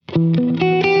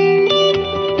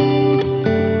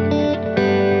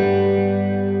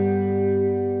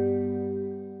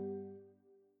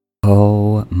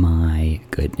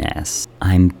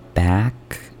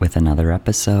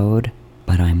episode,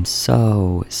 but I'm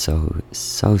so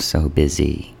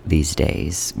busy these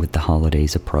days with the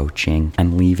holidays approaching.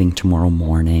 I'm leaving tomorrow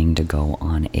morning to go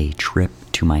on a trip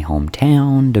to my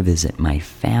hometown to visit my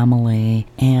family,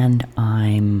 and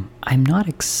I'm not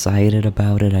excited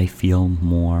about it. I feel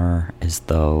more as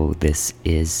though this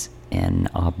is an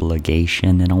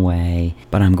obligation in a way,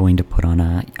 but I'm going to put on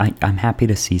I'm happy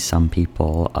to see some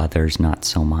people, others not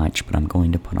so much, but I'm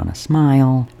going to put on a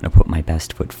smile. I'm going to put my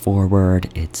best foot forward.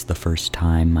 It's the first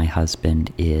time my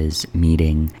husband is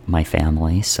meeting my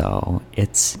family, so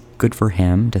it's good for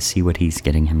him to see what he's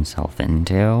getting himself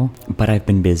into. But I've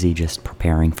been busy just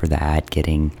preparing for that,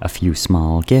 getting a few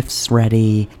small gifts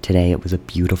ready. Today it was a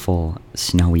beautiful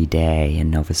snowy day in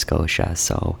Nova Scotia,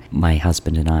 so my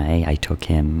husband and I took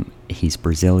him. He's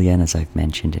Brazilian, as I've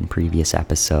mentioned in previous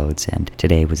episodes, and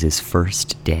today was his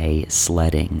first day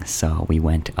sledding, so we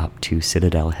went up to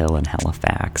Citadel Hill in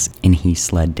Halifax, and he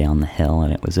sled down the hill,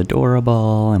 and it was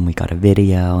adorable, and we got a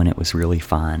video, and it was really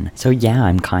fun. So yeah,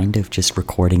 I'm kind of just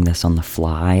recording this on the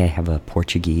fly. I have a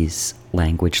Portuguese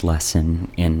language lesson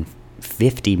in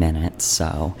 50 minutes,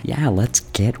 so yeah, let's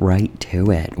get right to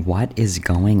it. What is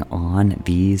going on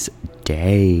these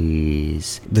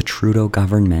days? The Trudeau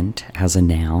government has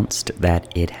announced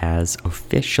that it has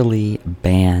officially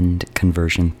banned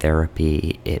conversion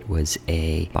therapy. It was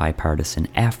a bipartisan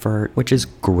effort, which is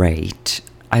great.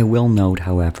 I will note,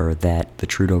 however, that the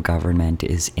Trudeau government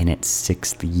is in its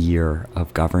 6th year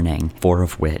of governing, 4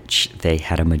 of which they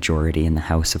had a majority in the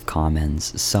House of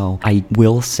Commons. So I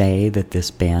will say that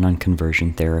this ban on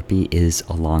conversion therapy is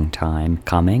a long time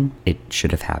coming. It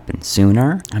should have happened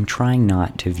sooner. I'm trying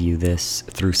not to view this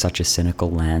through such a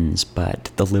cynical lens,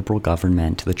 but the Liberal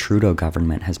government, the Trudeau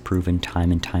government, has proven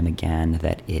time and time again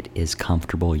that it is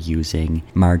comfortable using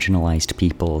marginalized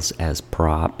peoples as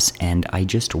props, and I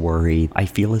just worry. I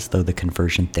feel as though the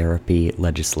conversion therapy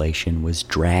legislation was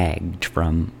dragged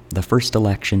from the first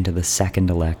election to the second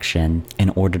election in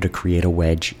order to create a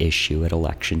wedge issue at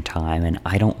election time, and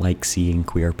I don't like seeing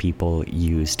queer people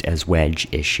used as wedge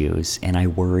issues, and I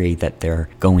worry that they're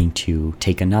going to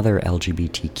take another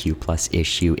LGBTQ plus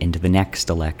issue into the next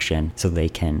election so they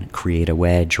can create a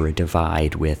wedge or a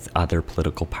divide with other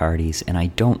political parties, and I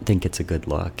don't think it's a good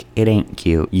look. It ain't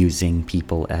cute using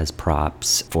people as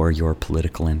props for your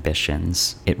political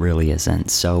ambitions. It really isn't.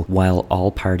 So while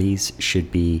all parties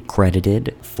should be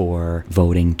credited for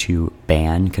voting to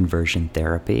ban conversion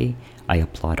therapy, I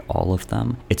applaud all of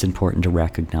them. It's important to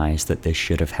recognize that this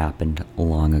should have happened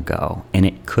long ago, and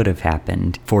it could have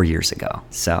happened 4 years ago.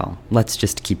 So let's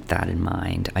just keep that in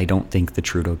mind. I don't think the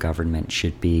Trudeau government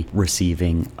should be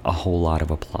receiving a whole lot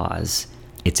of applause.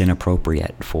 It's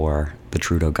inappropriate for the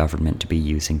Trudeau government to be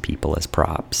using people as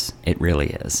props. It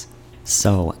really is.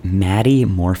 So,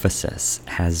 metamorphosis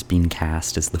has been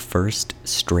cast as the first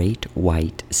straight,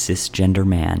 white, cisgender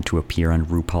man to appear on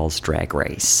RuPaul's Drag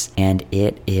Race, and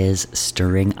it is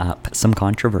stirring up some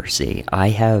controversy. I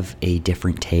have a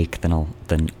different take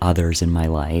than others in my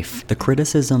life. The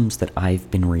criticisms that I've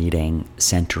been reading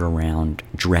center around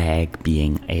drag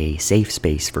being a safe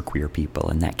space for queer people,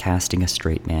 and that casting a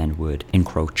straight man would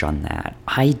encroach on that.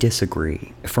 I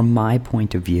disagree. From my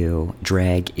point of view,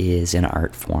 drag is an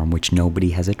art form which nobody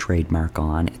has a trademark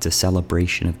on. It's a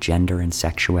celebration of gender and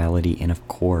sexuality, and of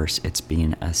course, it's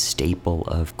been a staple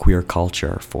of queer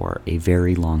culture for a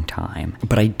very long time.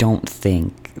 But I don't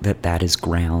think that is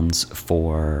grounds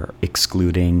for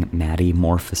excluding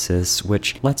metamorphosis,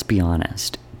 which, let's be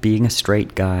honest, being a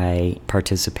straight guy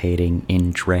participating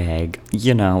in drag,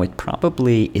 it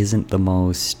probably isn't the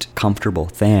most comfortable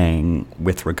thing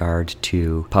with regard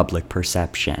to public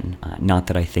perception. Not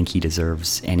that I think he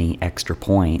deserves any extra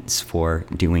points for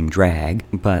doing drag,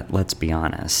 but let's be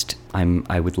honest.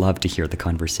 I would love to hear the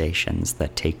conversations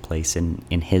that take place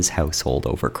in his household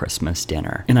over Christmas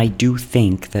dinner. And I do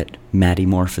think that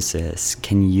metamorphosis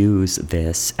can use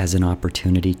this as an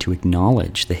opportunity to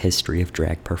acknowledge the history of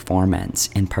drag performance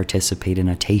and participate in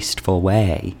a tasteful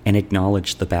way and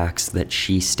acknowledge the backs that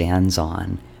she stands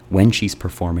on when she's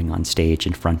performing on stage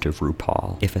in front of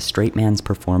RuPaul. If a straight man's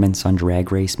performance on Drag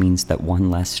Race means that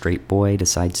one less straight boy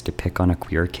decides to pick on a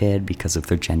queer kid because of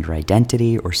their gender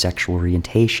identity or sexual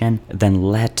orientation, then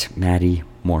let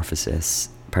metamorphosis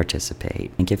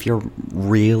participate. And if you're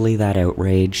really that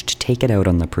outraged, take it out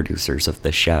on the producers of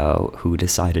the show who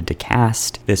decided to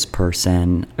cast this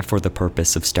person for the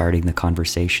purpose of starting the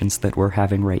conversations that we're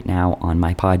having right now on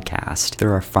my podcast.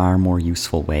 There are far more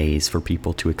useful ways for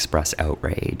people to express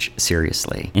outrage,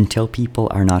 seriously. Until people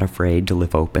are not afraid to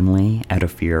live openly out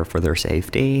of fear for their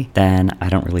safety, then I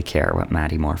don't really care what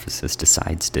Metamorphosis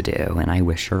decides to do, and I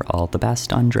wish her all the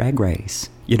best on Drag Race.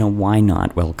 why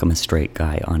not welcome a straight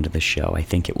guy onto the show? I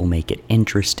think it will make it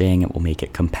interesting, it will make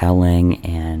it compelling,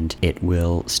 and it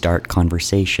will start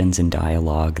conversations and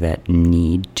dialogue that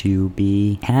need to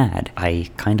be had. I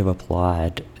kind of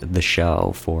applaud the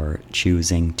show for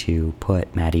choosing to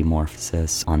put Maddie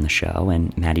Morphosis on the show,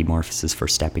 and Maddie Morphosis for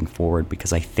stepping forward,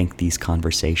 because I think these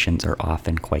conversations are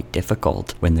often quite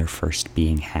difficult when they're first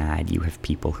being had. You have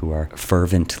people who are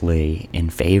fervently in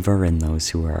favor and those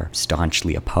who are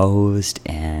staunchly opposed,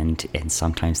 and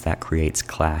sometimes that creates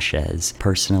clashes.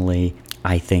 Personally,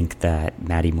 I think that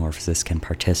Maddie Morphosis can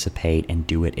participate and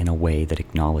do it in a way that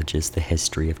acknowledges the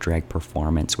history of drag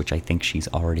performance, which I think she's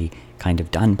already kind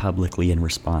of done publicly in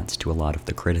response to a lot of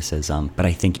the criticism. But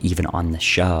I think even on the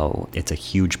show, it's a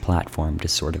huge platform to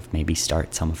sort of maybe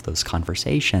start some of those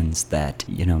conversations that,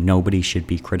 nobody should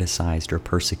be criticized or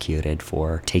persecuted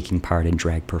for taking part in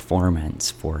drag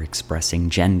performance, for expressing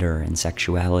gender and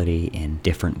sexuality in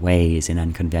different ways, in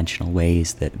unconventional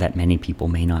ways that many people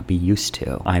may not be used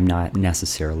to. I'm not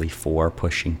necessarily for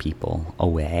pushing people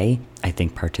away. I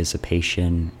think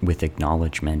participation with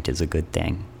acknowledgement is a good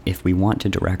thing. If we want to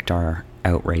direct our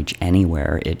outrage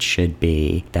anywhere, it should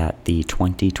be that the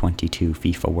 2022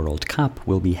 FIFA World Cup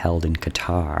will be held in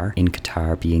Qatar. In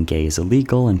Qatar, being gay is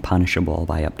illegal and punishable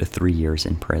by up to 3 years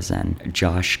in prison.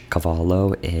 Josh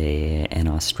Cavallo, an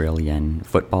Australian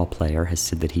football player, has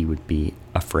said that he would be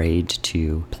afraid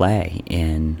to play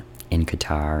in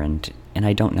Qatar, and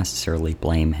I don't necessarily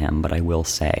blame him, but I will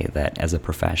say that as a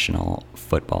professional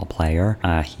football player,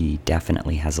 he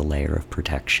definitely has a layer of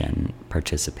protection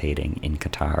participating in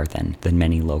Qatar than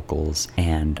many locals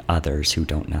and others who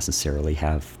don't necessarily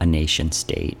have a nation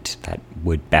state that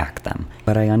would back them.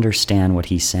 But I understand what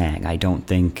he's saying. I don't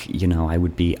think, I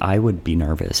would be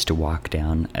nervous to walk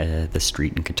down the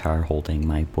street in Qatar holding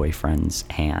my boyfriend's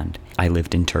hand. I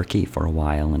lived in Turkey for a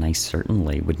while, and I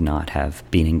certainly would not have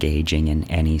been engaging in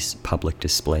any public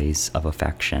displays of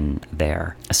affection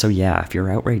there. So yeah, if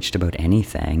you're outraged about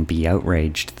anything, be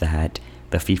outraged that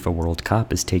the FIFA World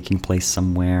Cup is taking place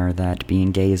somewhere that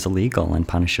being gay is illegal and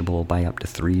punishable by up to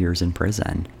 3 years in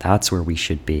prison. That's where we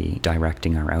should be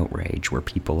directing our outrage, where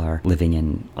people are living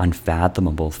in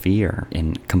unfathomable fear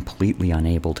and completely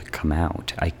unable to come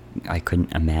out. I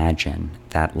couldn't imagine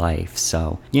that life.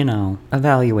 So,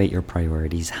 evaluate your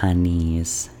priorities,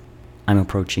 honeys. I'm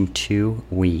approaching 2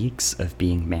 weeks of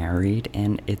being married,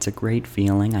 and it's a great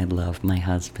feeling. I love my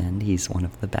husband. He's one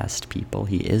of the best people.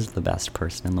 He is the best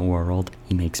person in the world.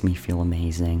 He makes me feel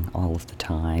amazing all of the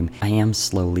time. I am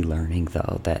slowly learning,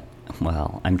 though, that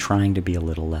I'm trying to be a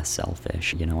little less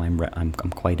selfish. I'm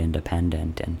quite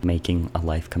independent, and making a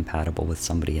life compatible with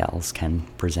somebody else can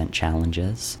present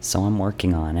challenges. So I'm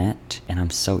working on it, and I'm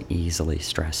so easily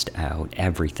stressed out.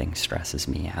 Everything stresses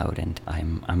me out, and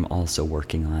I'm also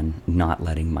working on not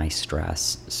letting my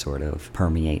stress sort of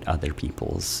permeate other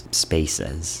people's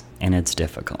spaces. And it's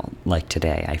difficult. Like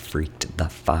today, I freaked the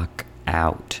fuck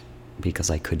out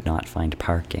because I could not find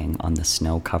parking on the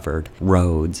snow-covered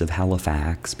roads of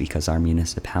Halifax, because our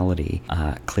municipality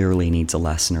clearly needs a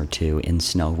lesson or two in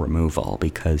snow removal,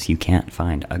 because you can't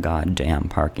find a goddamn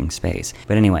parking space.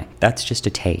 But anyway, that's just a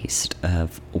taste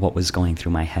of what was going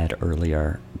through my head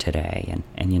earlier today, and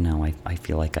I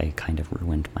feel like I kind of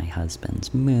ruined my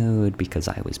husband's mood because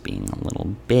I was being a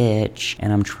little bitch,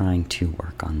 and I'm trying to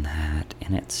work on that,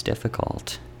 and it's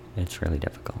difficult. It's really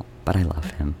difficult, but I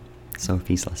love him. So if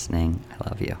he's listening, I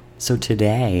love you. So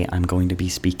today, I'm going to be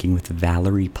speaking with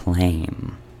Valerie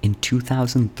Plame. In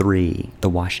 2003, the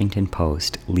Washington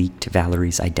Post leaked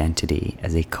Valerie's identity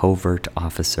as a covert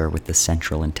officer with the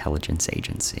Central Intelligence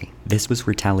Agency. This was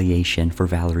retaliation for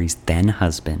Valerie's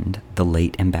then-husband, the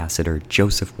late Ambassador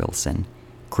Joseph Wilson,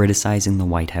 criticizing the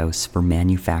White House for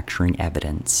manufacturing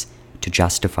evidence to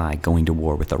justify going to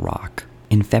war with Iraq.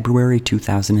 In February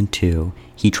 2002,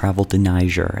 he traveled to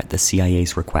Niger at the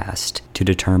CIA's request to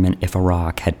determine if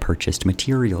Iraq had purchased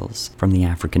materials from the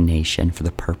African nation for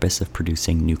the purpose of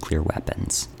producing nuclear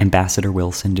weapons. Ambassador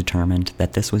Wilson determined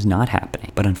that this was not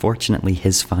happening, but unfortunately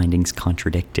his findings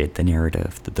contradicted the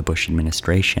narrative that the Bush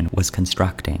administration was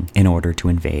constructing in order to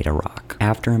invade Iraq.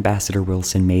 After Ambassador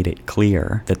Wilson made it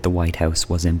clear that the White House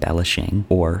was embellishing,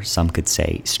 or some could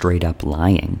say straight up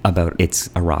lying, about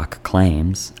its Iraq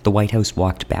claims, the White House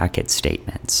walked back its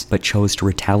statements, but chose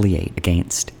to retaliate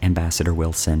against Ambassador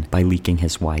Wilson by leaking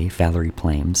his wife, Valerie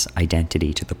Plame's,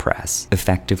 identity to the press,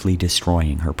 effectively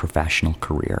destroying her professional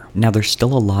career. Now, there's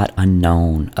still a lot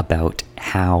unknown about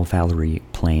how Valerie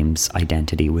Plame's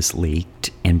identity was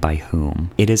leaked and by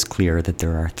whom. It is clear that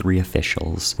there are 3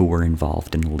 officials who were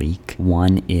involved in the leak.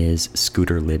 One is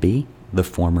Scooter Libby, the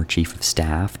former chief of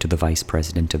staff to the Vice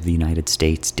President of the United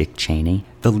States, Dick Cheney.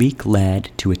 The leak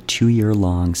led to a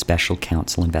 2-year-long special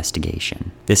counsel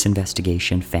investigation. This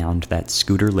investigation found that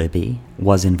Scooter Libby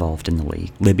was involved in the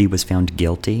leak. Libby was found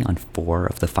guilty on 4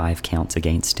 of the 5 counts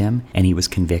against him, and he was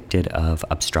convicted of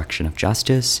obstruction of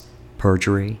justice,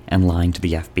 perjury, and lying to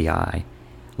the FBI.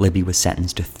 Libby was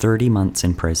sentenced to 30 months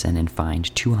in prison and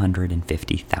fined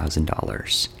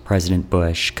 $250,000. President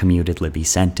Bush commuted Libby's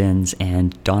sentence,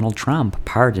 and Donald Trump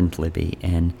pardoned Libby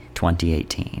in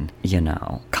 2018.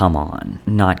 Come on.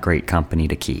 Not great company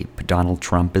to keep. Donald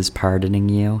Trump is pardoning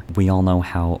you. We all know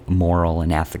how moral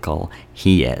and ethical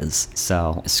he is.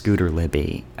 So, Scooter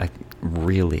Libby, a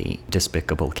really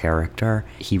despicable character,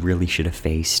 he really should have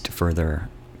faced further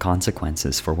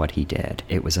consequences for what he did.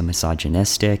 It was a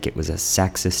misogynistic, it was a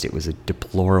sexist, it was a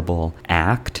deplorable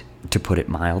act, to put it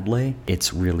mildly.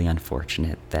 It's really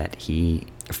unfortunate that he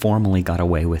formally got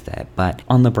away with it. But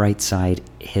on the bright side,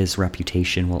 his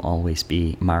reputation will always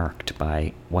be marked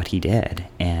by what he did.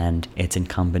 And it's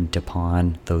incumbent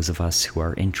upon those of us who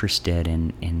are interested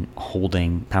in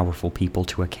holding powerful people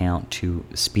to account to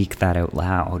speak that out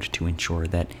loud to ensure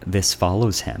that this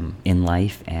follows him in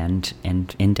life and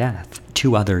in death.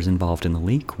 2 others involved in the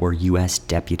leak were U.S.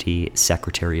 Deputy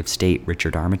Secretary of State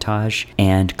Richard Armitage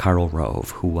and Karl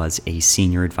Rove, who was a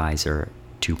senior advisor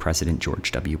to President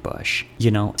George W. Bush.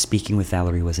 Speaking with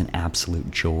Valerie was an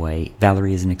absolute joy.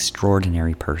 Valerie is an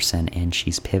extraordinary person, and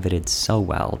she's pivoted so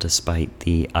well despite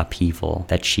the upheaval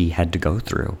that she had to go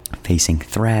through. Facing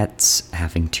threats,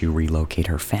 having to relocate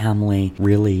her family,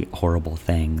 really horrible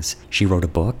things. She wrote a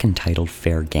book entitled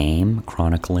Fair Game,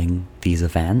 chronicling these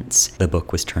events. The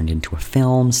book was turned into a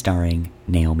film starring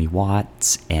Naomi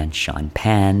Watts and Sean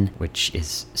Penn, which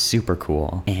is super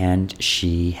cool. And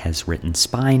she has written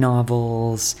spy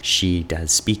novels. She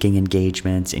does speaking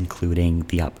engagements, including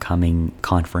the upcoming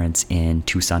conference in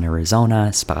Tucson,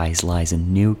 Arizona, Spies, Lies,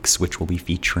 and Nukes, which will be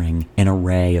featuring an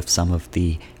array of some of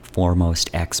the foremost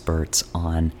experts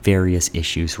on various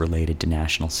issues related to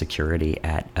national security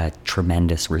at a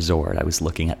tremendous resort. I was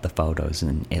looking at the photos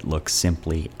and it looks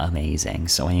simply amazing.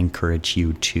 So I encourage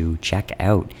you to check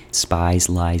out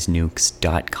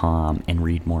spiesliesnukes.com and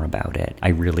read more about it. I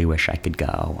really wish I could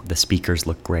go. The speakers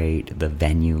look great. The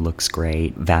venue looks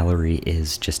great. Valerie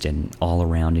is just an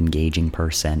all-around engaging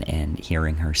person, and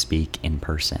hearing her speak in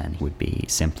person would be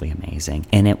simply amazing.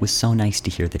 And it was so nice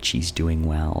to hear that she's doing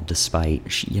well despite,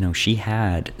 she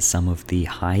had some of the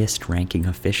highest ranking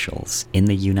officials in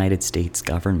the United States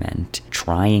government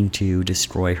trying to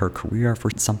destroy her career for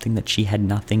something that she had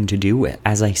nothing to do with.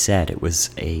 As I said, it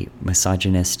was a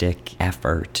misogynistic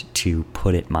effort, to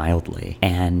put it mildly.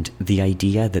 And the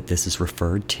idea that this is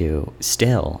referred to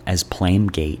still as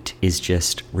Plamegate is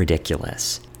just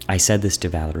ridiculous. I said this to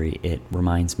Valerie. It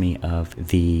reminds me of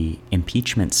the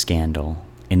impeachment scandal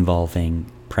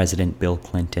involving President Bill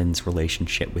Clinton's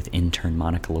relationship with intern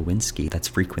Monica Lewinsky. That's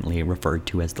frequently referred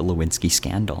to as the Lewinsky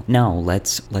scandal. No,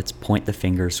 let's point the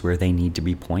fingers where they need to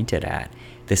be pointed at.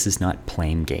 This is not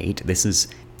Plamegate. This is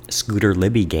Scooter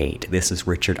Libby Gate. This is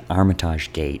Richard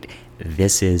Armitage Gate.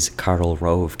 This is Karl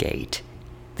Rove Gate.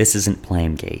 This isn't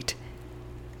Plamegate.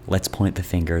 Let's point the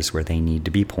fingers where they need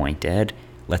to be pointed.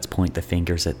 Let's point the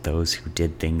fingers at those who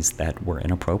did things that were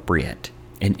inappropriate.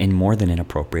 And more than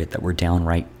inappropriate, that were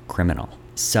downright criminal.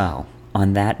 So,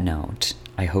 on that note,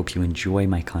 I hope you enjoy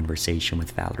my conversation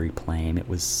with Valerie Plame. It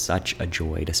was such a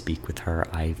joy to speak with her.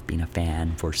 I've been a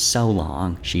fan for so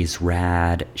long. She's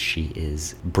rad, she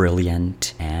is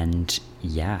brilliant, and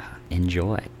yeah,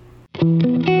 enjoy.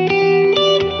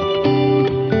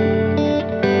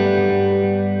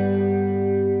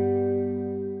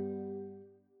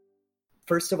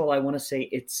 First of all, I want to say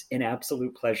it's an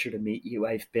absolute pleasure to meet you.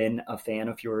 I've been a fan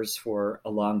of yours for a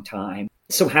long time.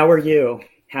 So how are you?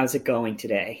 How's it going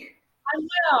today? I'm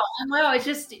well. It's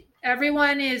just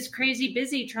everyone is crazy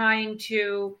busy trying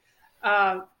to,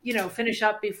 finish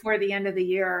up before the end of the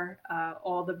year,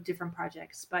 all the different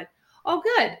projects. But all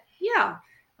good. Yeah.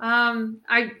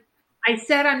 I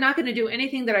said I'm not going to do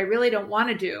anything that I really don't want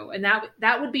to do, and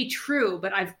that would be true.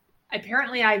 But I'm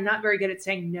not very good at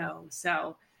saying no,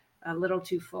 so a little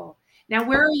too full. Now,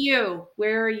 where are you?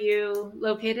 Where are you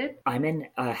located? I'm in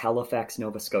Halifax,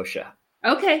 Nova Scotia.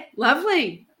 Okay,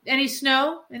 lovely. Any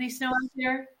snow? Any snow out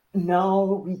there?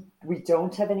 No, we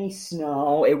don't have any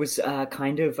snow. It was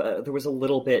there was a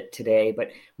little bit today,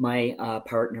 but my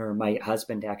partner, my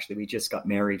husband, actually, we just got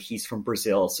married. He's from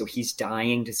Brazil, so he's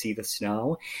dying to see the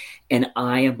snow. And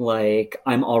I am like,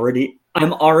 I'm already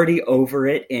over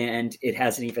it, and it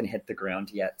hasn't even hit the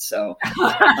ground yet. So,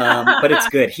 but it's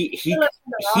good. He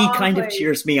kind of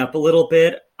cheers me up a little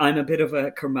bit. I'm a bit of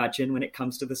a curmudgeon when it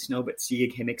comes to the snow, but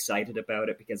seeing him excited about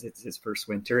it because it's his first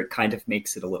winter, it kind of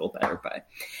makes it a little better.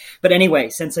 But anyway,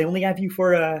 since I only have you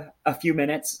for a few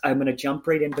minutes, I'm going to jump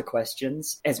right into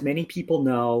questions. As many people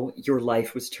know, your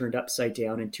life was turned upside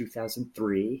down in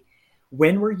 2003.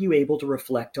 When were you able to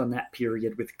reflect on that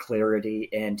period with clarity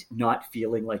and not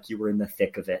feeling like you were in the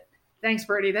thick of it? Thanks,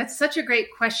 Brody. That's such a great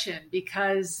question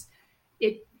because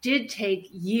it did take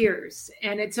years.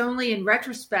 And it's only in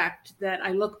retrospect that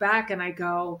I look back and I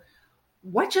go,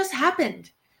 what just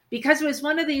happened? Because it was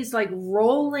one of these like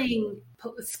rolling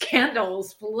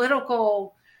scandals,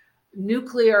 political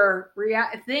nuclear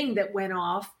thing that went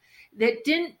off that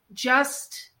didn't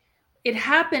just, it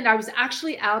happened. I was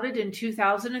actually outed in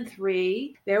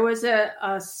 2003. There was a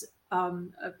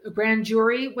grand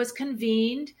jury was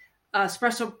convened. A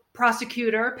special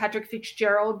prosecutor, Patrick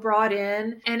Fitzgerald, brought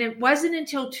in. And it wasn't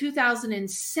until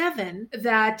 2007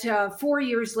 that 4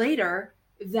 years later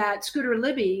that Scooter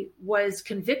Libby was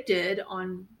convicted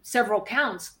on several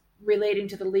counts relating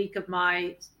to the leak of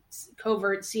my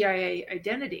covert CIA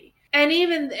identity. And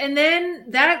then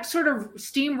that sort of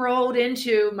steamrolled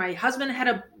into my husband had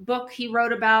a book he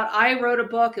wrote about. I wrote a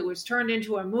book. It was turned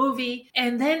into a movie.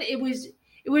 And then it was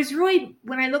really,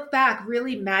 when I look back,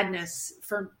 really madness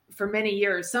for many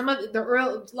years. A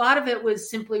lot of it was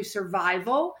simply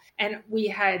survival. And we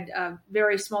had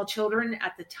very small children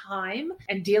at the time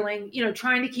and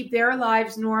trying to keep their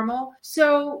lives normal.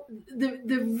 So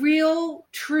the real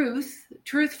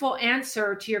truthful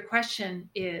answer to your question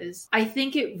is, I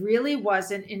think it really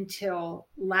wasn't until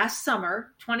last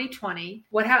summer, 2020,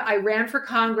 I ran for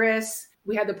Congress.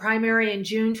 We had the primary in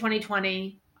June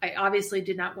 2020. I obviously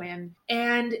did not win.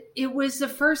 And it was the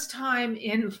first time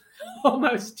in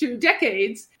almost 2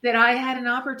 decades that I had an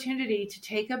opportunity to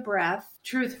take a breath,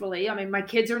 truthfully. I mean, my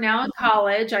kids are now in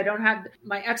college.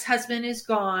 My ex-husband is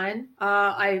gone.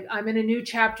 I'm in a new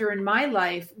chapter in my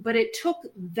life, but it took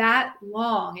that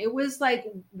long. It was like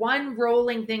one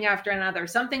rolling thing after another.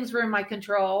 Some things were in my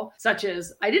control, such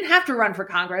as I didn't have to run for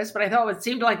Congress, but I thought it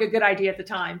seemed like a good idea at the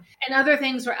time. And other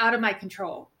things were out of my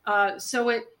control. So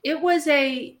it was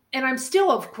and I'm still,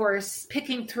 of course,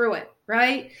 picking through it,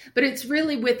 right? But it's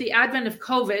really with the advent of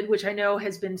COVID, which I know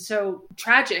has been so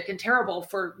tragic and terrible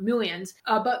for millions.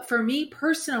 But for me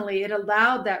personally, it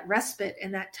allowed that respite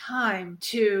and that time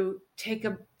to take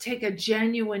a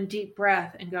genuine deep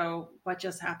breath and go, what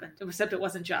just happened? Except it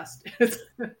wasn't just.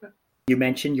 You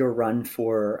mentioned your run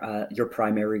for your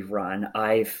primary run.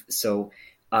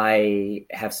 I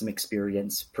have some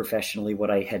experience professionally. What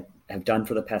I have done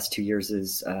for the past 2 years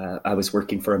is I was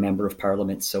working for a member of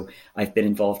parliament. So I've been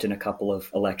involved in a couple of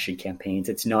election campaigns.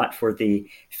 It's not for the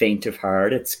faint of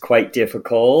heart. It's quite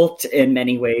difficult in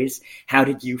many ways. How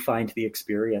did you find the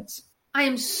experience? I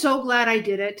am so glad I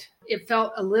did it. It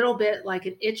felt a little bit like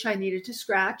an itch I needed to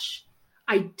scratch.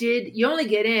 You only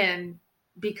get in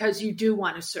because you do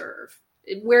want to serve.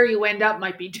 Where you end up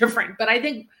might be different, but I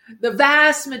think the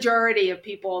vast majority of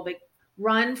people that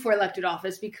run for elected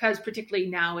office, because particularly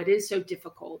now it is so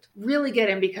difficult, really get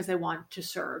in because they want to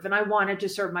serve. And I wanted to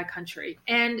serve my country.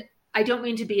 And I don't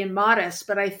mean to be immodest,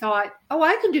 but I thought,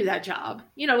 I can do that job.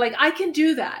 I can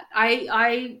do that.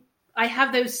 I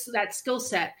have that skill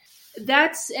set.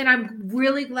 And I'm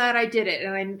really glad I did it.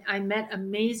 And I met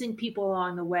amazing people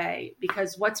along the way,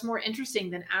 because what's more interesting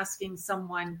than asking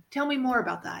someone, tell me more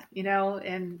about that,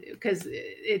 and because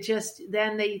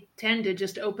then they tend to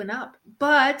just open up.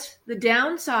 But the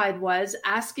downside was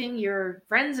asking your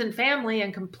friends and family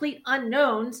and complete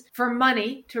unknowns for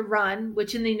money to run,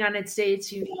 which in the United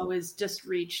States, is just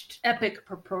reached epic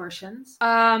proportions.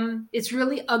 It's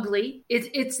really ugly.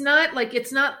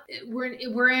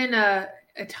 We're in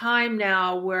a time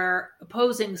now where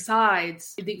opposing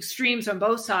sides, the extremes on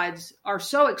both sides, are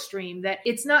so extreme that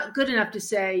it's not good enough to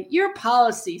say, your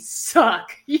policies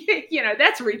suck.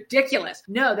 That's ridiculous.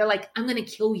 No, they're like, I'm going to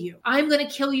kill you. I'm going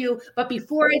to kill you. But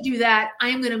before I do that,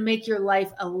 I'm going to make your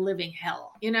life a living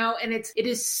hell. And it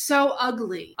is so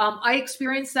ugly. I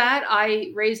experienced that.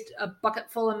 I raised a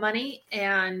bucket full of money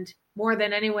and more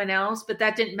than anyone else, but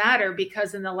that didn't matter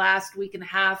because in the last week and a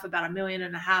half, about $1.5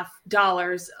 million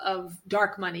of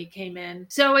dark money came in.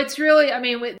 So it's really,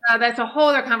 that's a whole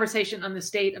other conversation on the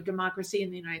state of democracy in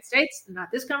the United States,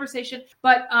 not this conversation,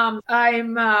 but I'm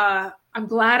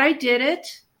glad I did it.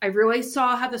 I really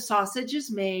saw how the sausage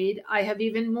is made. I have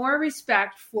even more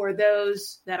respect for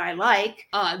those that I like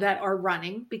that are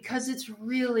running, because it's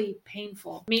really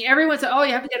painful. Everyone said,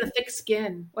 you have to get a thick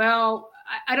skin. Well,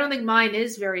 I don't think mine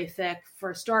is very thick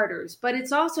for starters, but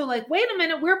it's also like, wait a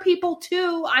minute, we're people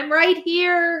too. I'm right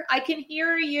here. I can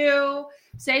hear you.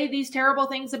 say these terrible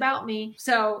things about me.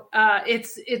 So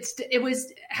it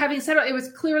was, having said it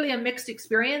was clearly a mixed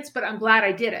experience, but I'm glad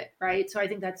I did it, right? So I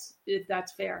think that's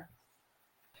fair.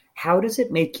 How does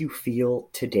it make you feel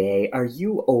today? Are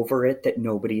you over it that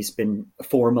nobody's been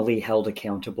formally held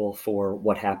accountable for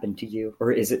what happened to you?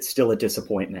 Or is it still a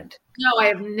disappointment? No, I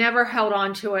have never held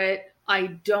on to it.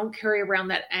 I don't carry around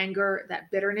that anger,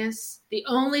 that bitterness. The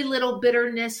only little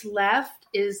bitterness left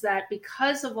is that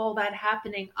because of all that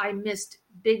happening, I missed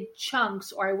big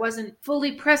chunks, or I wasn't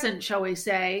fully present, shall we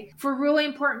say, for really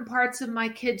important parts of my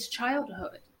kids'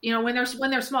 childhood. You know, when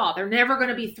they're small, they're never going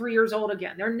to be 3 years old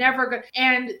again. They're never going.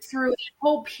 And through the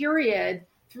whole period,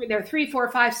 they're 3,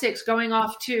 4, 5, 6, going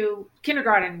off to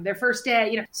kindergarten, their first day.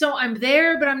 You know, so I'm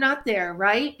there, but I'm not there,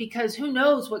 right? Because who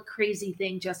knows what crazy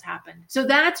thing just happened. So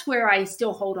that's where I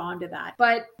still hold on to that.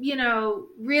 But you know,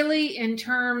 really, in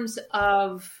terms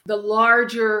of the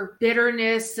larger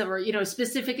bitterness or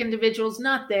specific individuals,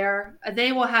 not there.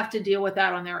 They will have to deal with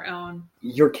that on their own.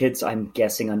 Your kids, I'm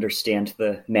guessing, understand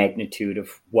the magnitude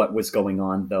of what was going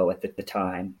on, though, at the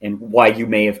time, and why you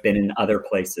may have been in other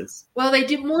places. Well, they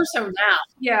do more so now.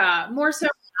 Yeah, more so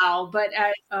now. But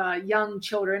as young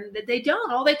children, they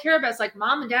don't. All they care about is like,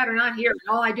 mom and dad are not here.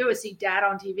 And all I do is see dad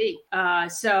on TV.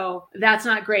 So that's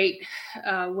not great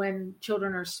when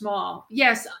children are small.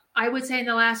 Yes, I would say in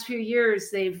the last few years,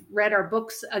 they've read our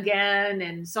books again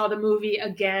and saw the movie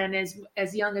again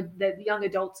as young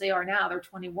adults they are now. They're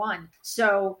 21.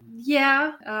 So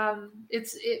yeah,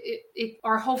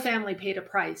 our whole family paid a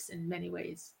price in many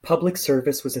ways. Public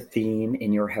service was a theme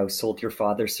in your household. Your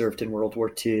father served in World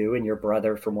War II, and your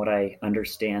brother, from what I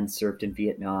understand, served in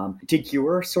Vietnam. Did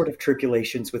your sort of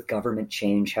tribulations with government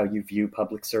change how you view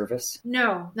public service?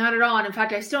 No, not at all. And in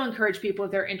fact, I still encourage people,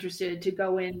 if they're interested, to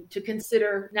go in to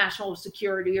consider national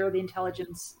security or the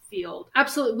intelligence field.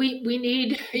 Absolutely. We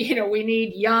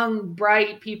need young,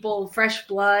 bright people, fresh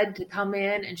blood to come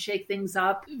in and shake things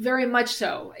up. Very much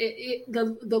so.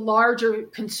 The larger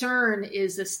concern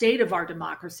is the state of our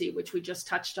democracy, which we just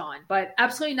touched on, but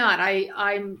absolutely not.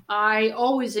 I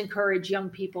always encourage young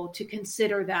people to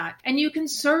consider that. And you can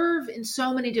serve in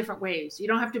so many different ways. You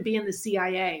don't have to be in the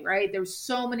CIA, right? There's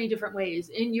so many different ways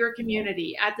in your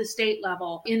community, at the state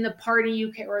level, in the party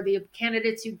you care, or the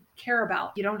candidates you care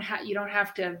about. You don't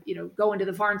have to, go into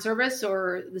the Foreign Service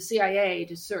or the CIA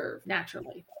to serve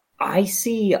naturally. I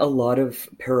see a lot of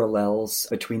parallels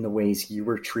between the ways you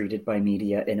were treated by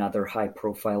media and other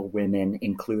high-profile women,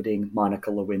 including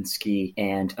Monica Lewinsky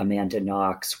and Amanda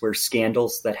Knox, where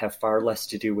scandals that have far less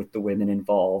to do with the women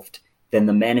involved than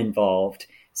the men involved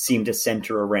seem to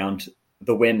center around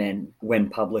the women when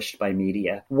published by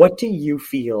media. What do you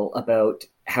feel about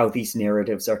how these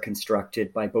narratives are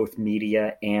constructed by both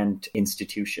media and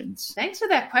institutions? Thanks for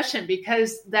that question,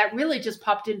 because that really just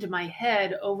popped into my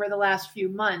head over the last few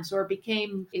months, or it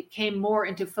came more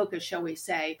into focus, shall we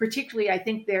say. Particularly, I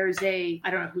think I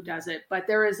don't know who does it, but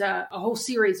there is a whole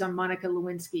series on Monica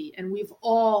Lewinsky, and we've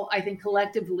all, I think,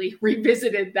 collectively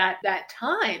revisited that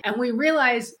time. And we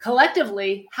realized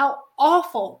collectively how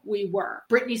awful we were.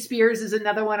 Britney Spears is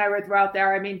another one I would throw out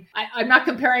there. I mean, I'm not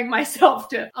comparing myself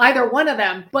to either one of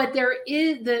them, but there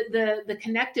is the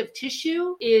connective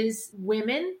tissue is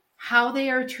women, how they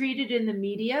are treated in the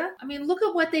media. I mean, look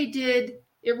at what they did.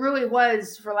 It really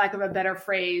was, for lack of a better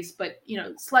phrase, but,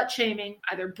 slut shaming,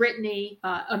 either Britney,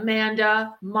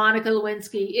 Amanda, Monica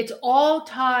Lewinsky. It's all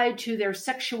tied to their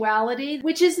sexuality,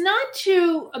 which is not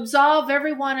to absolve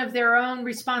everyone of their own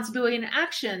responsibility and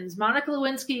actions. Monica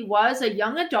Lewinsky was a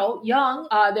young adult,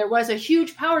 there was a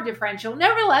huge power differential.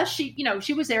 Nevertheless, she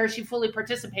was there. She fully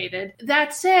participated.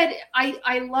 That said,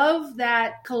 I love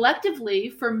that collectively,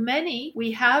 for many,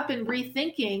 we have been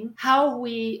rethinking how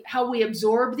we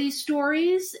absorb these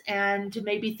stories, and to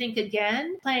maybe think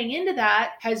again. Playing into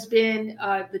that has been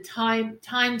the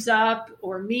Time's Up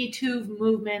or Me Too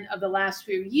movement of the last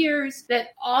few years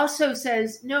that also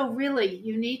says, no, really,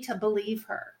 you need to believe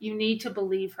her. You need to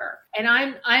believe her. And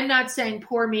I'm not saying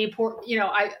poor me,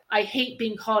 I hate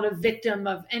being called a victim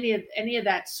of any of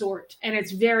that sort. And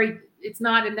it's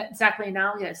not exactly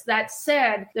analogous. That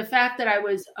said, the fact that I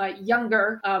was a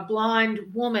younger, blonde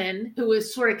woman who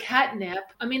was sort of catnip.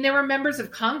 I mean, there were members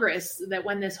of Congress that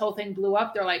when this whole thing blew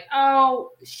up, they're like, oh,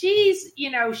 she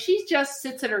just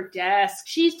sits at her desk.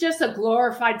 She's just a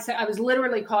glorified, I was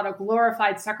literally called a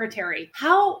glorified secretary.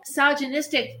 How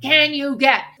misogynistic can you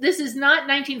get? This is not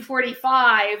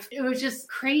 1945. It was just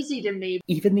crazy to me.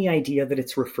 Even the idea that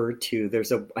it's referred to,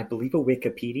 there's I believe a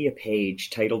Wikipedia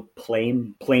page titled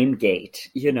Plame Gate, navigate.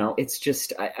 You know, it's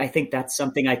just, I think that's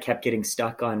something I kept getting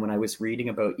stuck on when I was reading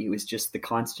about you, is just the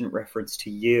constant reference to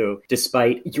you,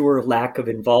 despite your lack of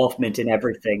involvement in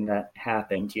everything that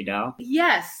happened, you know?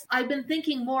 Yes, I've been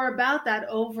thinking more about that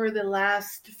over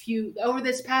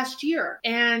this past year.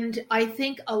 And I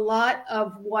think a lot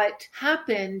of what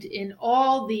happened in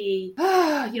all the,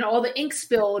 all the ink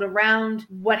spilled around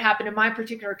what happened in my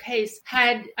particular case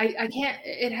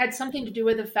it had something to do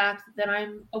with the fact that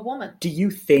I'm a woman. Do you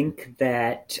think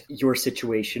that your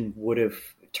situation would have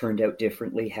turned out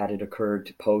differently had it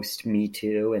occurred post Me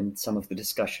Too and some of the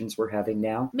discussions we're having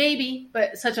now? Maybe,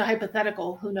 but such a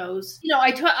hypothetical. Who knows? You know,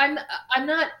 I'm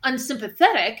not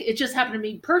unsympathetic. It just happened to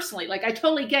me personally. Like, I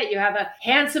totally get you have a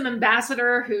handsome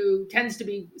ambassador who tends to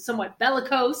be somewhat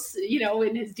bellicose, you know,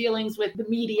 in his dealings with the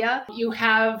media. You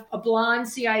have a blonde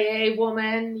CIA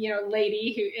woman, you know,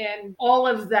 lady and all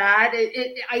of that.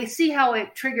 I see how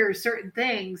it triggers certain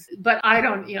things, but I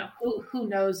don't, you know, who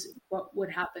knows what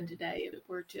would happen today if it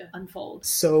were to unfold.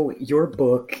 So your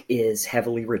book is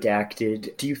heavily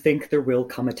redacted. Do you think there will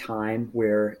come a time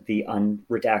where the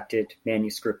unredacted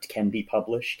manuscript can be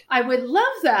published? I would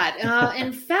love that.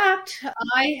 In fact,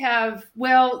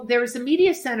 there's a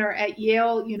media center at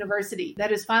Yale University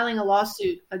that is filing a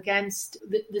lawsuit against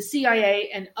the CIA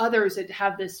and others that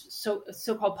have this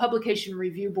so-called publication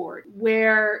review board,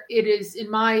 where it is,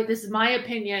 this is my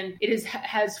opinion,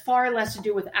 has far less to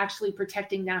do with actually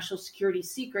protecting national security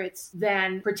secrets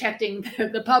than protecting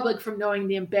the public from knowing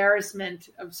the embarrassment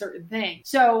of certain things.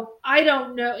 So I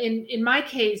don't know, in my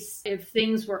case, if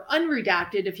things were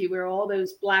unredacted, if you will, all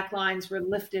those black lines were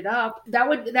lifted up, that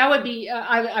would be,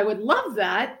 I would love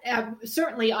that.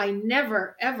 Certainly I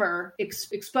never, ever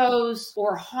expose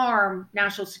or harm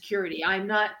national security. I'm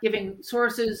not giving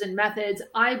sources and methods.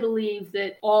 I believe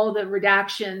that all the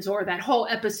redactions or that whole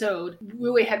episode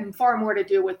really had far more to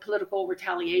do with political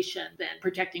retaliation than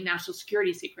protecting national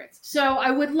security secrets. So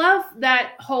I would love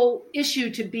that whole issue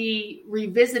to be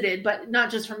revisited, but not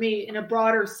just for me, in a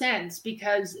broader sense,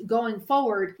 because going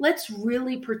forward, let's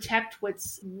really protect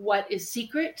what is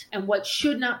secret and what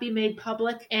should not be made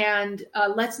public. And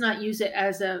let's not use it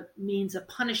as a means of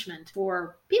punishment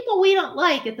for people we don't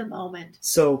like at the moment.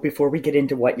 So before we get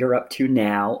into what you're up to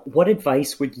now, what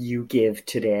advice would you give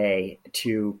today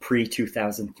to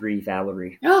pre-2003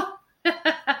 Valerie? Oh,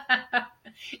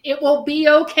 it will be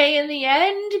okay in the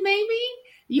end, maybe?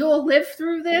 You'll live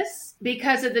through this,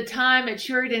 because at the time it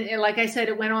sure didn't. Like I said,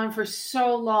 it went on for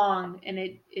so long,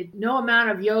 and no amount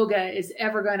of yoga is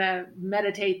ever going to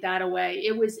meditate that away.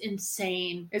 It was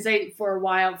insane.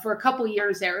 For a couple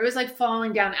years there, it was like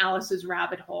falling down Alice's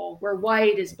rabbit hole, where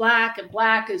white is black and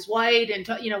black is white. And,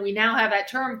 we now have that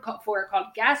term for it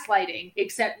called gaslighting,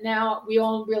 except now we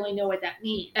all really know what that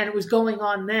means. And it was going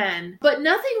on then. But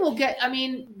nothing will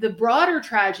the broader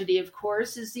tragedy, of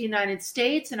course, is the United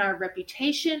States and our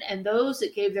reputation, and those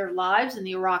that gave their lives in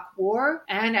the Iraq War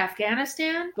and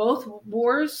Afghanistan. Both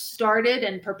wars started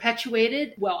and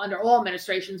perpetuated, under all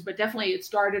administrations, but definitely it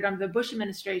started under the Bush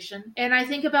administration. And I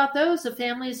think about the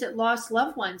families that lost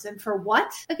loved ones. And for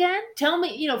what again? Tell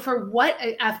me, for what?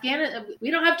 Afghanistan. We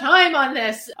don't have time on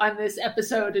this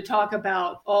episode to talk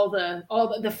about all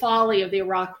the folly of the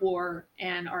Iraq War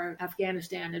and our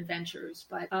Afghanistan adventures.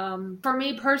 But for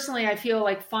me personally, I feel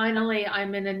like finally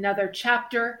I'm in another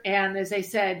chapter. And as I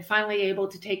said, finally able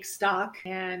to take stock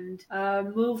and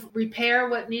repair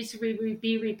what needs to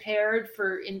be repaired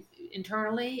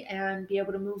internally, and be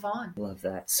able to move on. Love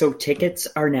that. So tickets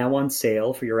are now on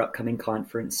sale for your upcoming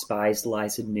conference, Spies,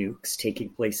 Lies, and Nukes, taking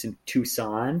place in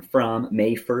Tucson from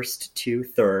May 1st to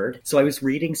 3rd. So I was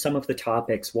reading some of the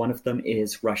topics. One of them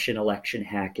is Russian election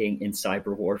hacking in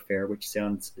cyber warfare, which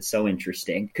sounds so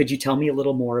interesting. Could you tell me a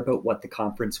little more about what the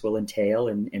conference will entail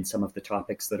and some of the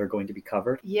topics that are going to be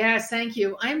covered? Yes, thank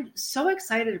you. I'm so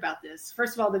excited about this.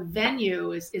 First of all, the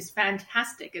venue is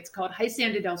fantastic. It's called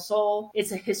Hacienda del Sol.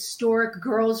 It's a historic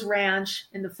girls' ranch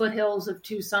in the foothills of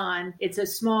Tucson. It's a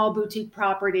small boutique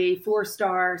property,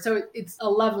 4-star. So it's a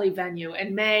lovely venue.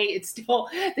 In May,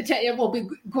 it will be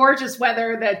gorgeous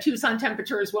weather. The Tucson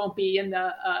temperatures won't be in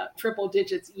the triple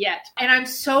digits yet. And I'm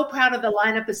so proud of the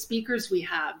lineup of speakers we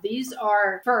have. These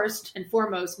are, first and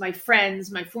foremost, my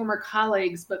friends, my former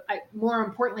colleagues, but more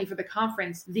importantly for the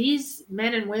conference, these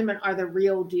men and women are the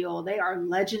real deal. They are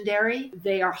legendary.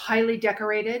 They are highly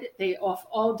decorated. They have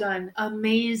all done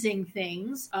amazing amazing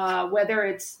things, whether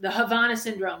it's the Havana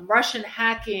Syndrome, Russian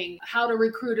hacking, how to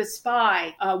recruit a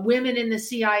spy, women in the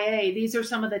CIA. These are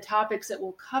some of the topics that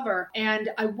we'll cover. And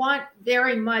I want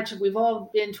very much, we've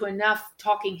all been to enough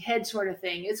talking head sort of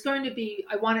thing.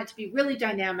 I want it to be really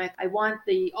dynamic. I want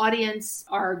the audience,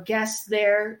 our guests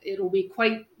there, it'll be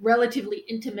quite relatively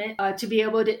intimate, to be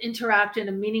able to interact in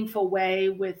a meaningful way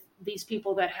with these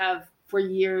people that have for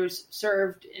years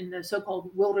served in the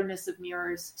so-called wilderness of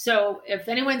mirrors. So if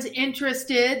anyone's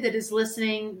interested that is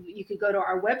listening, you could go to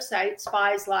our website,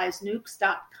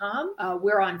 spiesliesnukes.com.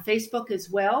 We're on Facebook as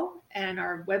well, and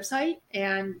our website,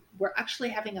 and we're actually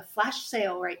having a flash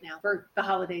sale right now for the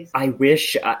holidays. I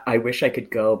wish I could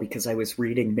go, because I was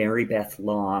reading Mary Beth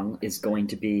Long is going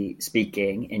to be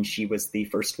speaking, and she was the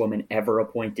first woman ever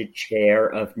appointed chair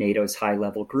of NATO's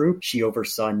high-level group. She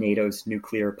oversaw NATO's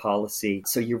nuclear policy.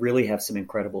 So you really have some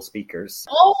incredible speakers.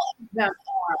 All of them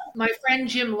are. My friend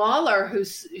Jim Lawler,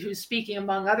 who's speaking,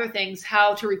 among other things,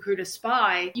 how to recruit a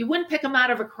spy. You wouldn't pick him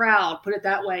out of a crowd, put it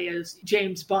that way, as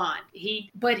James Bond.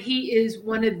 But he is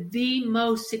one of the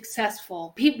most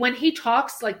successful. When he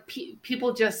talks, like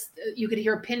people just, you could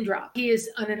hear a pin drop. He is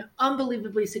an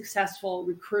unbelievably successful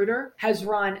recruiter, has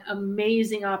run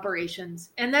amazing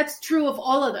operations. And that's true of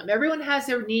all of them. Everyone has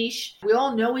their niche. We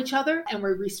all know each other and we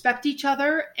respect each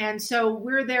other. And so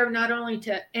we're there not only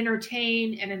to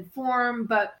entertain and inform,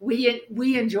 but we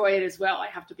enjoy it as well, I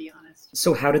have to be honest.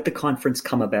 So how did the conference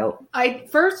come about? I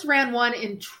first ran one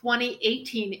in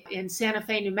 2018 in Santa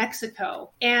Fe, New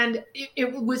Mexico. And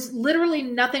it was literally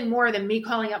nothing more than me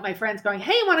calling up my friends going,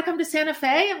 hey, you want to come to Santa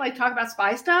Fe and like talk about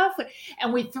spy stuff?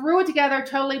 And we threw it together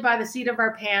totally by the seat of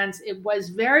our pants. It was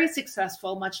very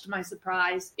successful, much to my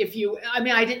surprise.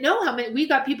 I didn't know how many, we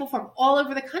got people from all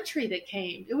over the country that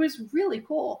came. It was really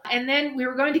cool. And then we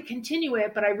were going to continue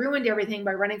it, but I ruined everything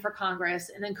by running for Congress.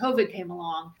 And then COVID came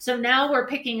along. So now we're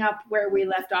picking up where we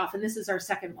left off. And this is our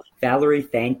second one. Valerie,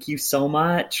 thank you so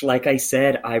much. Like I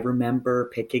said, I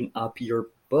remember picking up your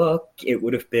book. It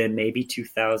would have been maybe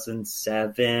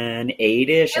 2007,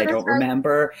 8-ish. I don't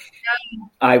remember.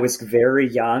 I was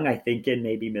very young, I think in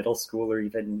maybe middle school or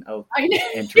even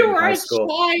entering high school.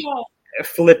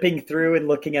 Flipping through and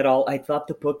looking at all, I thought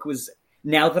the book was,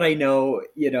 now that I know,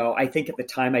 I think at the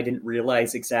time I didn't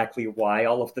realize exactly why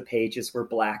all of the pages were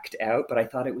blacked out, but I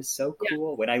thought it was so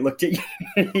cool when I looked at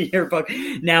your book.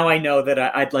 Now I know that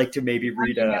I'd like to maybe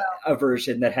read a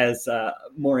version that has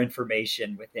more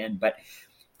information within, but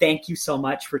thank you so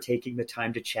much for taking the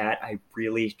time to chat. I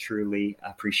really, truly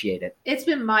appreciate it. It's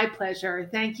been my pleasure.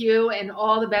 Thank you, and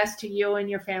all the best to you and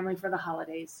your family for the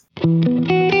holidays.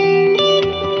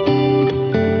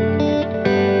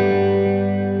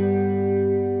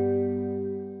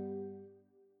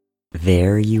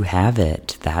 There you have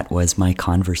it. That was my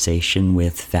conversation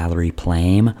with Valerie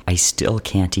Plame. I still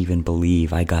can't even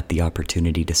believe I got the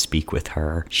opportunity to speak with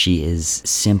her. She is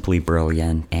simply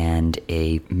brilliant and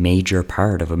a major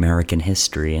part of American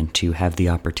history, and to have the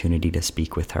opportunity to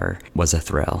speak with her was a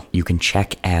thrill. You can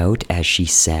check out, as she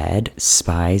said,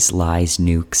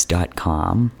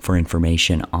 spiesliesnukes.com for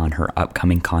information on her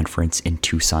upcoming conference in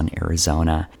Tucson,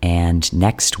 Arizona. And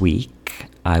next week,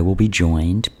 I will be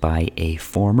joined by a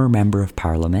former member of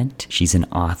parliament. She's an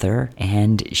author,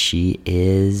 and she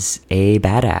is a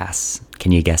badass.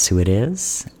 Can you guess who it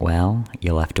is? Well,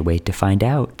 you'll have to wait to find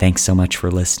out. Thanks so much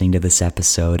for listening to this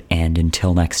episode, and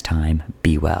until next time,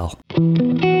 be well.